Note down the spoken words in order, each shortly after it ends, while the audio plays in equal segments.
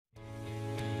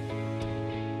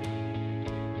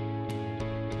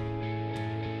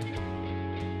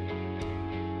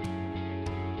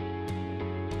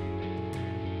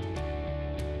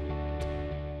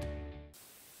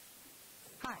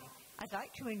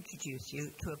to introduce you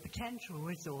to a potential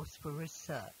resource for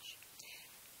research,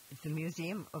 the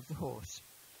Museum of the Horse.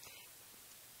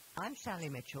 I'm Sally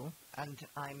Mitchell, and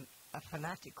I'm a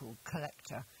fanatical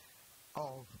collector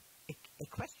of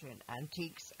equestrian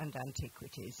antiques and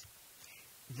antiquities.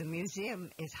 The museum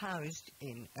is housed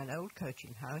in an old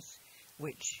coaching house,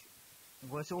 which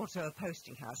was also a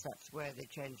posting house. That's where they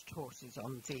changed horses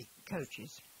on the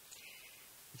coaches.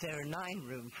 There are 9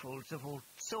 roomfuls of all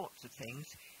sorts of things,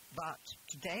 but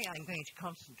today I'm going to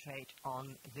concentrate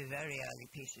on the very early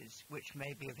pieces, which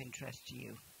may be of interest to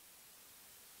you.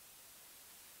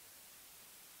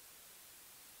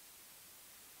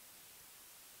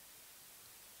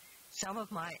 Some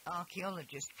of my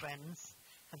archaeologist friends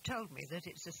have told me that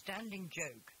it's a standing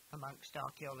joke amongst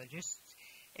archaeologists.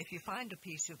 If you find a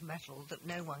piece of metal that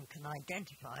no one can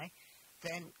identify,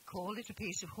 then call it a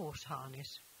piece of horse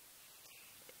harness.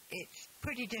 It's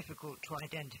pretty difficult to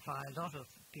identify a lot of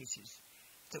pieces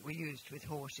that were used with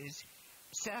horses,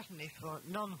 certainly for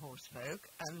non-horse folk,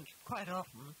 and quite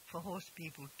often for horse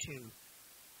people too.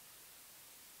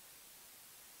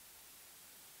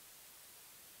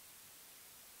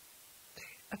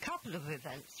 A couple of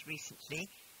events recently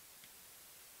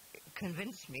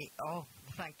convinced me of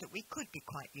the fact that we could be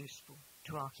quite useful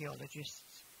to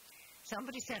archaeologists.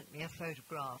 Somebody sent me a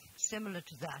photograph similar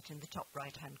to that in the top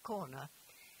right-hand corner.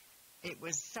 It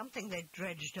was something they'd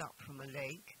dredged up from a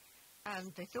lake,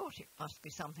 and they thought it must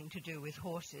be something to do with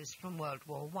horses from World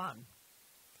War I.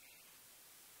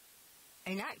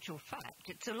 In actual fact,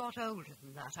 it's a lot older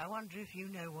than that. I wonder if you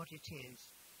know what it is.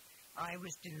 I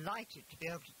was delighted to be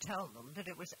able to tell them that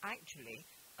it was actually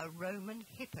a Roman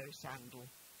hippo sandal.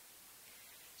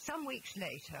 Some weeks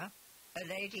later, a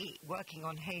lady working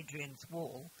on Hadrian's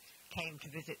Wall came to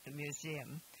visit the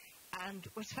museum and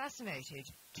was fascinated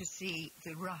to see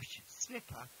the rush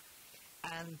slipper.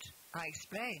 And I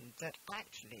explained that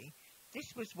actually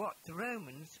this was what the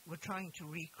Romans were trying to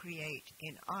recreate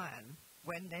in iron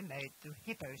when they made the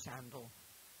hippo sandal.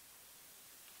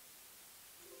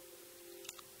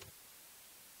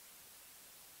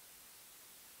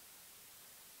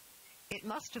 It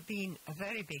must have been a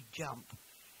very big jump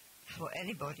for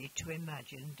anybody to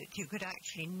imagine that you could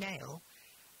actually nail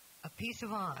a piece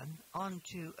of iron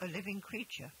onto a living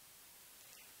creature.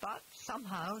 But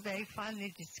somehow they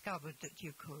finally discovered that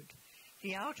you could.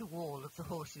 The outer wall of the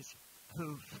horse's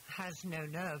hoof has no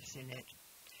nerves in it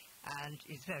and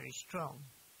is very strong.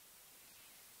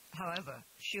 However,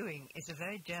 shoeing is a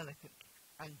very delicate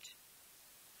and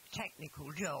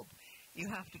technical job. You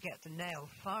have to get the nail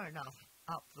far enough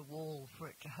up the wall for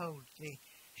it to hold the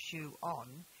shoe on,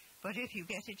 but if you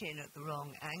get it in at the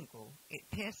wrong angle, it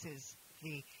pierces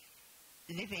the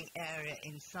living area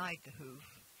inside the hoof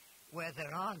where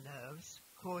there are nerves,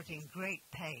 causing great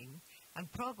pain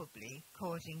and probably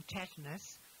causing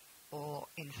tetanus or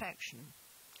infection.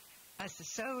 As the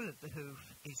sole of the hoof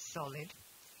is solid,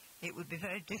 it would be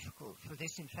very difficult for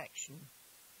this infection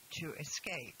to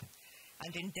escape,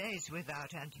 and in days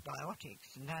without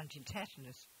antibiotics and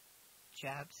anti-tetanus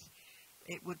jabs,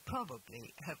 it would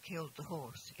probably have killed the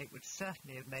horse. It would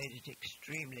certainly have made it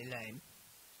extremely lame.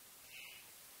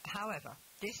 However,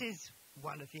 this is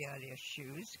one of the earliest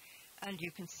shoes, and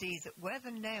you can see that where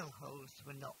the nail holes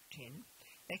were knocked in,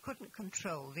 they couldn't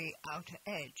control the outer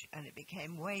edge, and it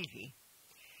became wavy.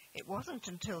 It wasn't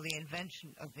until the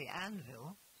invention of the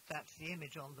anvil, that's the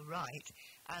image on the right,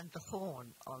 and the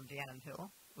horn on the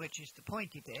anvil, which is the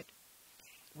pointy bit,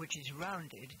 which is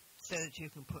rounded so that you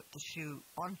can put the shoe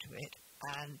onto it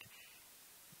and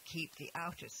keep the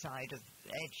outer side of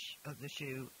the edge of the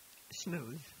shoe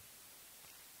smooth.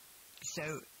 So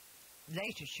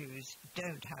later shoes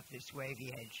don't have this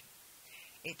wavy edge.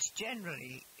 It's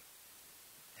generally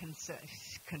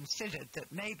considered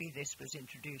that maybe this was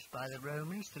introduced by the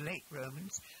Romans, the late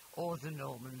Romans, or the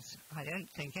Normans. I don't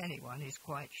think anyone is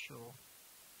quite sure.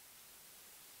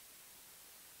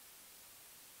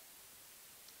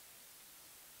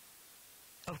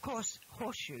 Of course,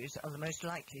 horseshoes are the most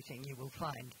likely thing you will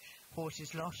find.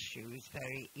 Horses lost shoes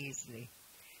very easily.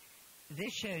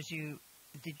 This shows you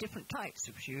the different types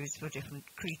of shoes for different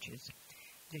creatures.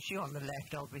 The shoe on the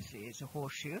left obviously is a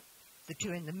horseshoe. The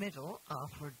two in the middle are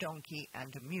for a donkey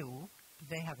and a mule.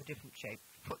 They have a different shaped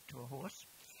foot to a horse.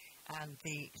 And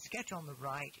the sketch on the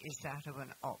right is that of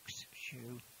an ox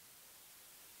shoe.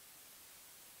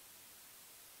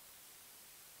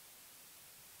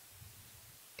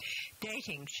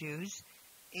 Dating shoes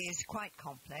is quite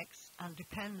complex and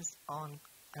depends on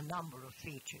a number of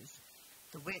features.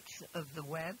 The width of the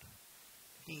web,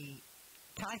 the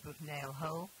type of nail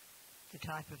hole, the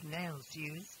type of nails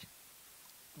used,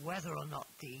 whether or not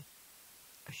the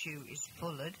a shoe is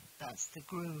fullered. That's the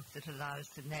groove that allows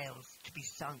the nails to be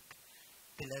sunk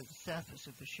below the surface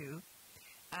of the shoe,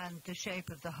 and the shape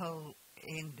of the hole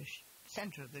in the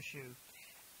centre of the shoe.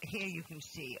 Here you can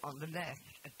see on the left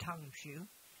a tongue shoe,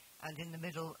 and in the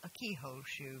middle a keyhole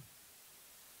shoe.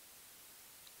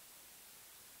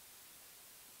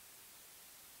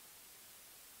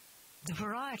 The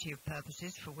variety of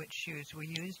purposes for which shoes were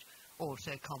used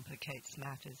also complicates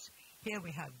matters. Here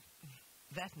we have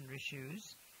veterinary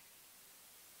shoes,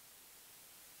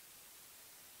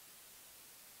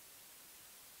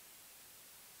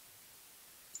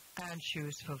 and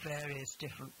shoes for various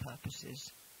different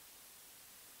purposes.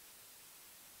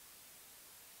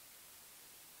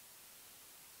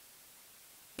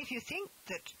 If you think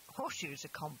that horseshoes are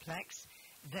complex,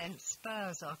 then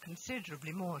spurs are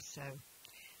considerably more so.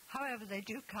 However, they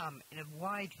do come in a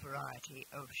wide variety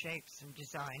of shapes and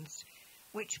designs,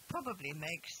 which probably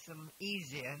makes them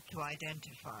easier to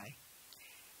identify.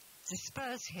 The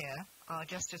spurs here are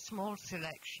just a small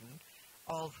selection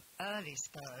of early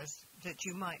spurs that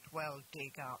you might well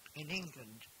dig up in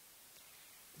England.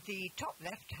 The top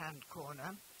left-hand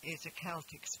corner is a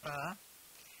Celtic spur.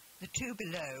 The two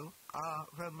below are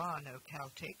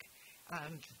Romano-Celtic,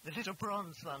 and the little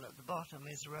bronze one at the bottom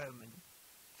is Roman.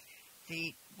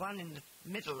 The one in the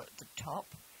middle at the top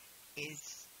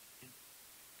is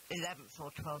 11th or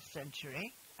 12th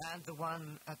century, and the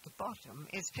one at the bottom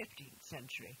is 15th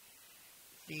century.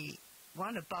 The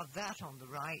one above that on the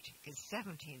right is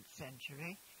 17th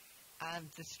century, and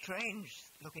the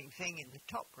strange-looking thing in the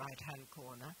top right-hand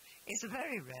corner is a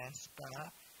very rare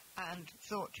spur and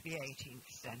thought to be 18th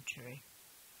century.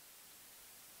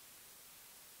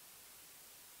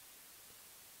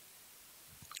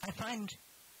 I find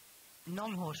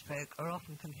non-horse folk are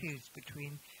often confused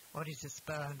between what is a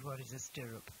spur and what is a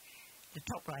stirrup. The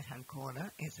top right-hand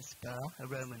corner is a spur, a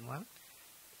Roman one.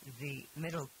 The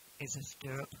middle is a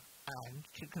stirrup, and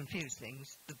to confuse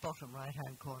things, the bottom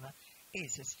right-hand corner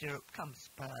is a stirrup cum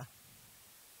spur.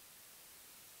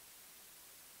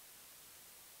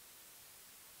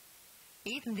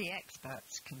 Even the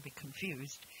experts can be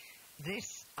confused.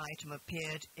 This item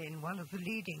appeared in one of the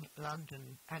leading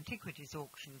London antiquities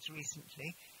auctions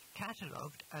recently,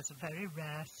 catalogued as a very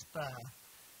rare spur.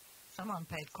 Someone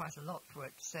paid quite a lot for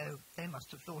it, so they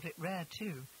must have thought it rare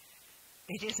too.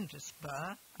 It isn't a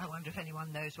spur. I wonder if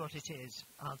anyone knows what it is.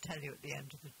 I'll tell you at the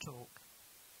end of the talk.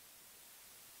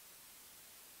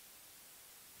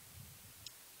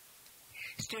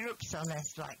 Stirrups are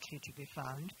less likely to be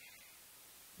found,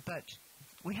 but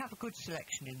we have a good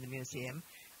selection in the museum,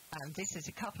 and this is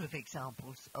a couple of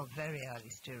examples of very early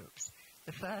stirrups.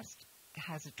 The first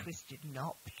has a twisted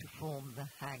knop to form the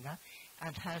hanger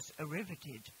and has a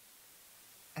riveted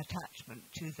attachment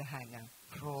to the hanger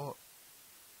for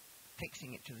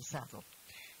fixing it to the saddle.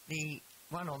 The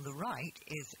one on the right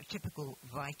is a typical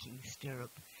Viking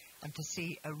stirrup, and to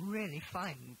see a really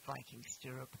fine Viking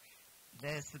stirrup,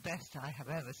 there's the best I have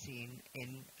ever seen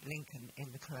in Lincoln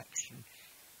in the collection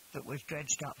that was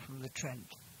dredged up from the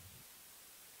Trent.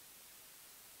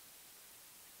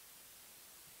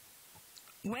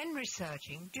 When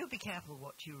researching, do be careful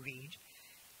what you read.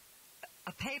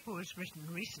 A paper was written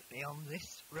recently on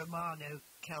this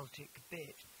Romano-Celtic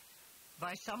bit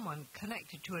by someone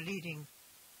connected to a leading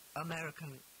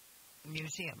American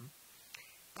museum,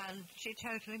 and she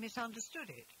totally misunderstood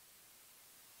it.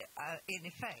 In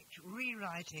effect,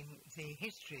 rewriting the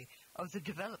history of the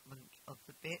development of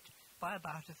the bit by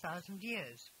about 1,000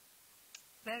 years.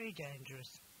 Very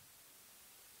dangerous.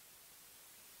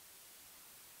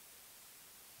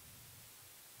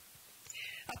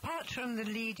 Apart from the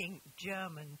leading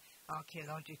German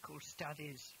archaeological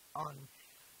studies on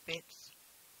bits,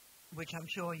 which I'm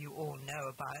sure you all know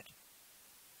about,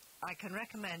 I can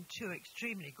recommend two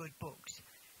extremely good books.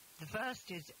 The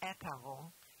first is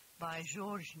Éperon by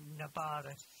Georges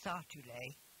Nabarre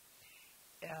Sartoulet.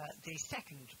 The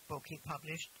second book he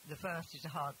published, the first is a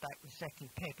hardback, the second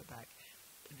paperback,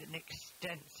 an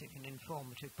extensive and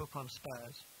informative book on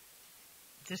spurs.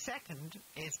 The second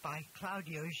is by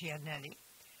Claudio Gianelli,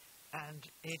 and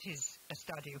it is a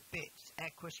study of bits,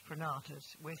 equestrianatus,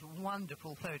 with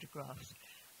wonderful photographs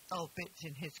of bits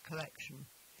in his collection.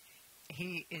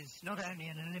 He is not only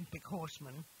an Olympic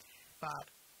horseman, but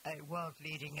a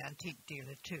world-leading antique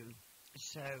dealer too.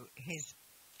 So his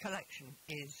collection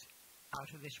is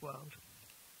out of this world.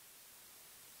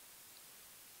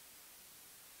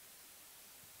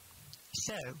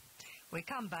 So we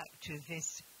come back to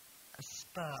this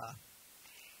spur.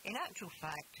 In actual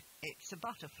fact, it's a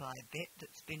butterfly bit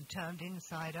that's been turned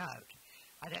inside out.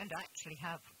 I don't actually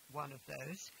have one of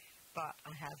those, but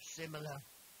I have similar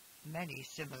many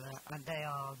similar, and they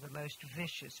are the most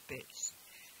vicious bits.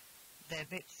 They're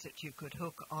bits that you could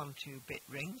hook onto bit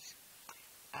rings,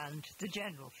 and the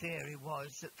general theory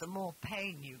was that the more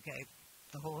pain you gave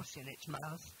the horse in its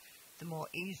mouth, the more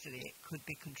easily it could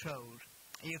be controlled.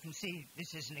 You can see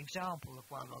this is an example of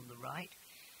one on the right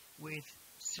with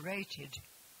serrated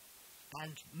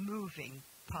and moving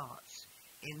parts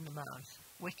in the mouth.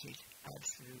 Wicked,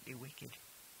 absolutely wicked.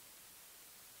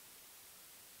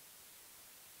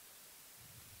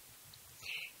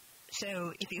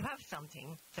 So if you have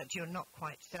something that you're not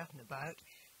quite certain about,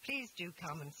 please do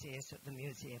come and see us at the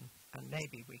museum, and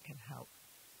maybe we can help.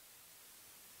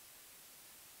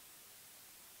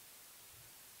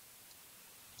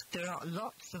 There are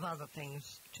lots of other things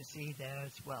to see there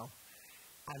as well,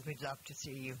 and we'd love to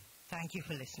see you. Thank you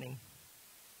for listening.